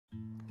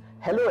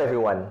Hello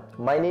everyone,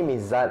 my name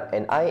is Zad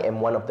and I am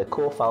one of the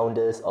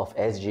co-founders of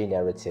SG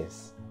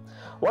Narratives.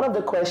 One of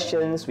the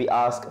questions we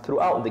ask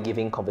throughout the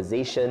giving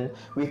conversation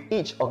with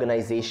each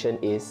organization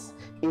is,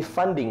 if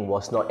funding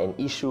was not an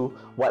issue,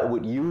 what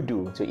would you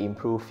do to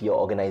improve your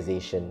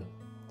organization?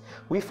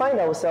 We find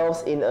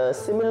ourselves in a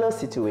similar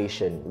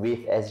situation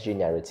with SG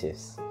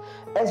Narratives.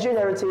 SG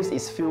Narratives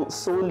is fueled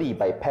solely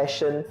by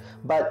passion,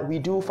 but we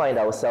do find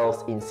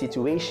ourselves in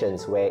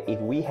situations where if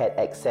we had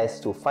access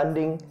to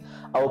funding,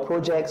 our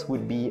projects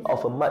would be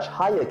of a much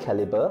higher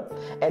caliber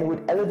and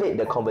would elevate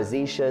the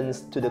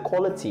conversations to the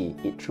quality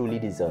it truly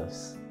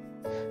deserves.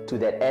 To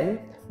that end,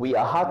 we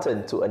are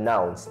heartened to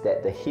announce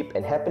that the Hip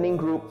and Happening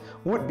Group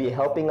would be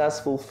helping us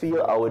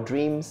fulfill our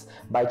dreams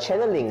by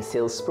channeling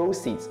sales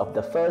proceeds of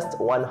the first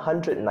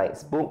 100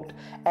 nights booked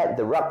at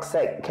the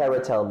Rucksack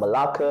Caratel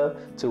Melaka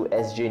to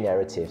SG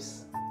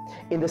Narratives.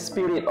 In the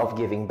spirit of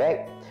giving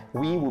back,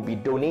 we will be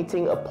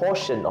donating a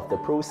portion of the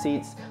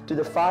proceeds to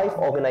the 5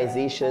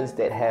 organizations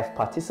that have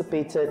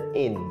participated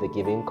in the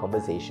giving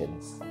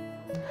conversations.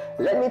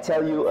 Let me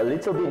tell you a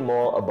little bit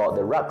more about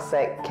the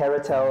Rucksack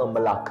Caratel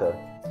Melaka.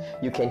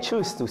 You can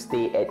choose to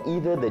stay at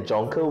either the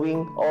Jonker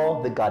Wing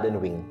or the Grand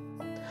Wing.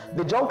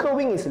 The Jonker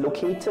Wing is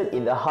located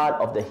in the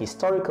heart of the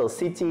historical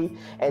city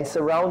and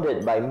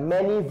surrounded by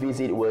many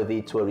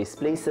visit-worthy tourist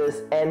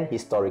places and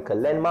historical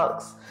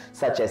landmarks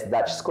such as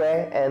Dutch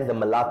Square and the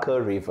Melaka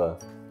River.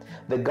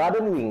 The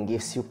Grand Wing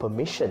gives you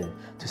permission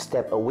to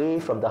step away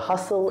from the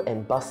hustle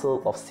and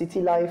bustle of city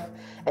life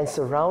and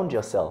surround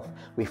yourself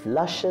with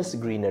luscious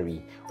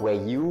greenery where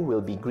you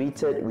will be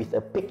greeted with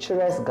a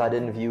picturesque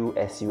garden view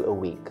as you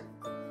awake.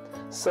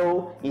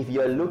 So, if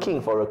you're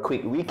looking for a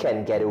quick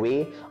weekend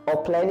getaway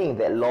or planning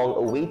that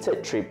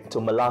long-awaited trip to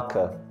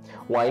Melaka,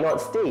 why not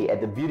stay at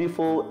the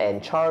beautiful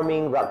and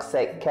charming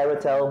Rucksack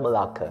Caratel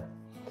Melaka?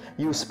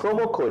 Use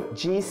promo code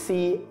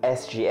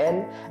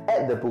GCSGN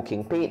at the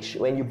booking page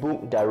when you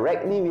book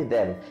directly with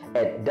them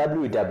at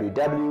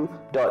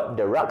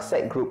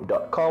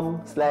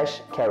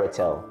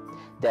www.therucksackgroup.com/caratel.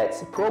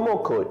 That's promo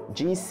code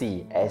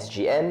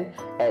GCSGN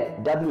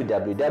at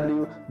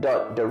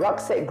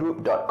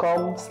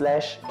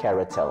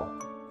www.therucksackgroup.com/caratel.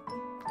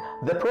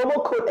 The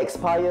promo code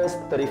expires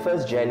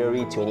 31st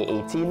January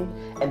 2018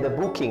 and the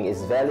booking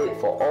is valid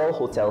for all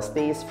hotel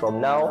stays from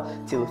now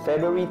till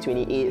February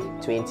 28,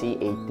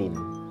 2018.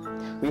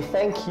 We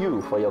thank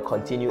you for your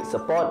continued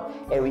support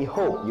and we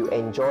hope you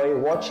enjoy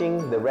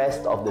watching the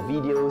rest of the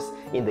videos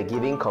in the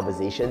Giving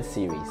Conversation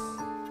series.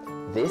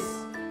 This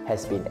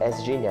has been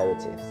SG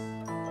Narratives.